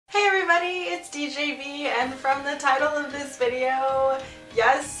everybody, it's DeeJayBe, and from the title of this video,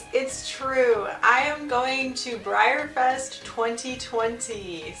 yes, it's true. I am going to BREYERFEST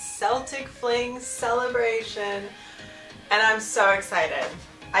 2020, Celtic Fling celebration, and I'm so excited.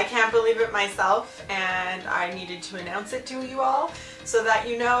 I can't believe it myself, and I needed to announce it to you all so that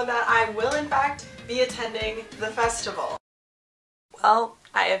you know that I will in fact be attending the festival. Well,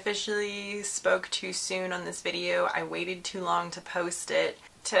 I officially spoke too soon on this video. I waited too long to post it.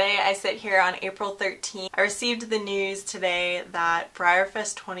 Today I sit here on April 13th. I received the news today that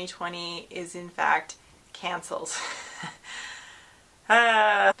BREYERFEST 2020 is in fact cancelled.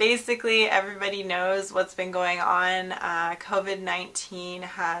 Basically, everybody knows what's been going on. COVID-19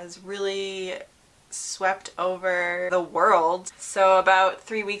 has really swept over the world. So about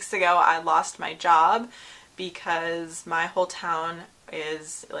 3 weeks ago I lost my job because my whole town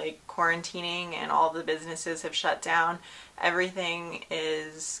is like quarantining and all the businesses have shut down. Everything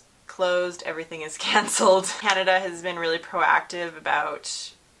is closed, everything is cancelled. Canada has been really proactive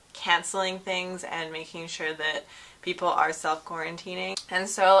about cancelling things and making sure that people are self-quarantining. And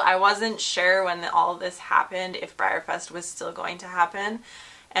so I wasn't sure when all this happened if BREYERFEST was still going to happen.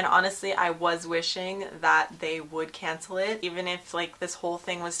 And honestly, I was wishing that they would cancel it, even if like this whole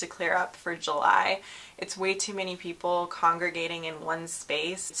thing was to clear up for July. It's way too many people congregating in one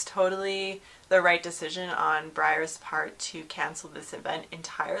space. It's totally the right decision on Breyer's part to cancel this event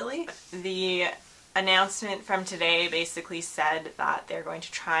entirely. The announcement from today basically said that they're going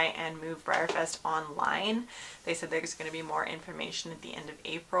to try and move BREYERFEST online. They said there's going to be more information at the end of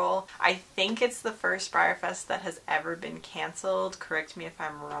April. I think it's the first BREYERFEST that has ever been cancelled. Correct me if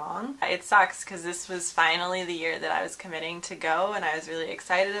I'm wrong. It sucks because this was finally the year that I was committing to go, and I was really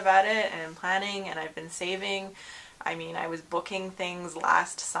excited about it and planning, and I've been saving. I mean, I was booking things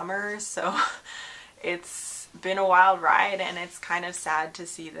last summer, so it's been a wild ride, and it's kind of sad to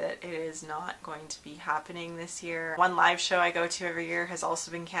see that it is not going to be happening this year. One live show I go to every year has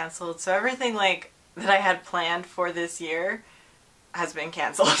also been cancelled, so everything like that I had planned for this year has been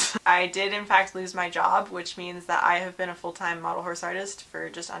cancelled. I did in fact lose my job, which means that I have been a full-time model horse artist for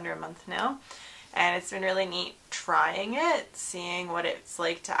just under a month now, and it's been really neat trying it, seeing what it's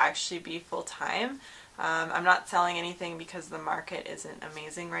like to actually be full-time. I'm not selling anything because the market isn't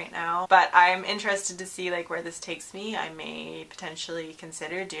amazing right now, but I'm interested to see like where this takes me. I may potentially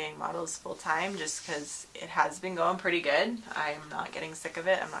consider doing models full-time just because it has been going pretty good. I'm not getting sick of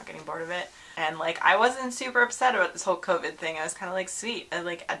it. I'm not getting bored of it. And like, I wasn't super upset about this whole COVID thing. I was kind of like, sweet,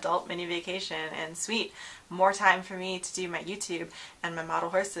 like adult mini vacation, and sweet, more time for me to do my YouTube and my model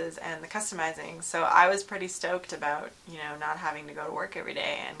horses and the customizing. So I was pretty stoked about, you know, not having to go to work every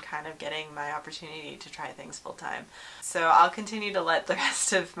day and kind of getting my opportunity to try things full time. So I'll continue to let the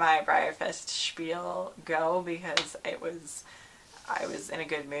rest of my BREYERFEST spiel go because I was in a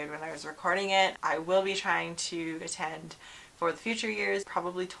good mood when I was recording it. I will be trying to attend for the future years,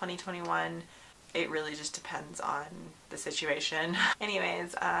 probably 2021. It really just depends on the situation.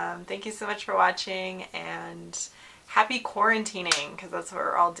 Anyways, thank you so much for watching, and happy quarantining, because that's what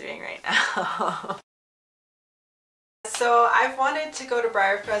we're all doing right now. So I've wanted to go to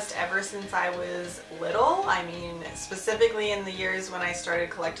BREYERFEST ever since I was little. I mean, specifically in the years when I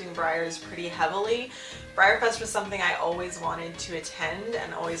started collecting Breyers pretty heavily. BREYERFEST was something I always wanted to attend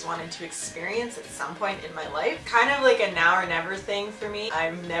and always wanted to experience at some point in my life. Kind of like a now or never thing for me.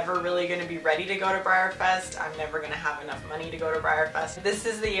 I'm never really going to be ready to go to BREYERFEST. I'm never going to have enough money to go to BREYERFEST. This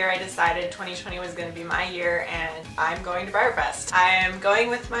is the year I decided 2020 was going to be my year, and I'm going to BREYERFEST. I am going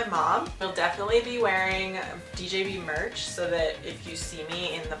with my mom. We'll definitely be wearing DeeJayBe merch so that if you see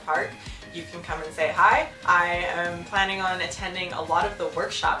me in the park, you can come and say hi. I am planning on attending a lot of the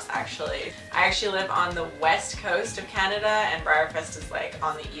workshops actually. I actually live on the west coast of Canada, and BREYERFEST is like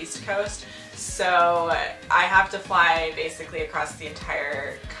on the east coast. So I have to fly basically across the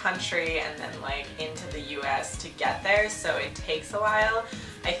entire country and then like into the US to get there, so it takes a while.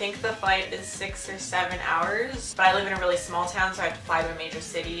 I think the flight is 6 or 7 hours, but I live in a really small town, so I have to fly to a major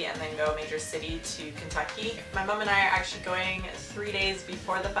city and then go major city to Kentucky. My mom and I are actually going 3 days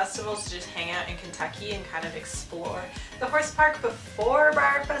before the festival to just hang out in Kentucky and kind of explore the horse park before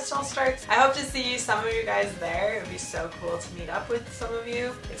BREYERFEST all starts. I hope to see some of you guys there. It would be so cool to meet up with some of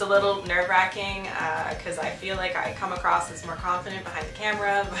you. It's a little nerve-wracking because I feel like I come across as more confident behind the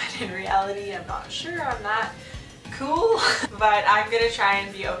camera, but in reality I'm not sure I'm that cool. But I'm gonna try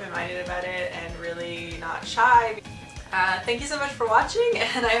and be open-minded about it and really not shy. Thank you so much for watching,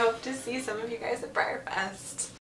 and I hope to see some of you guys at BREYERFEST.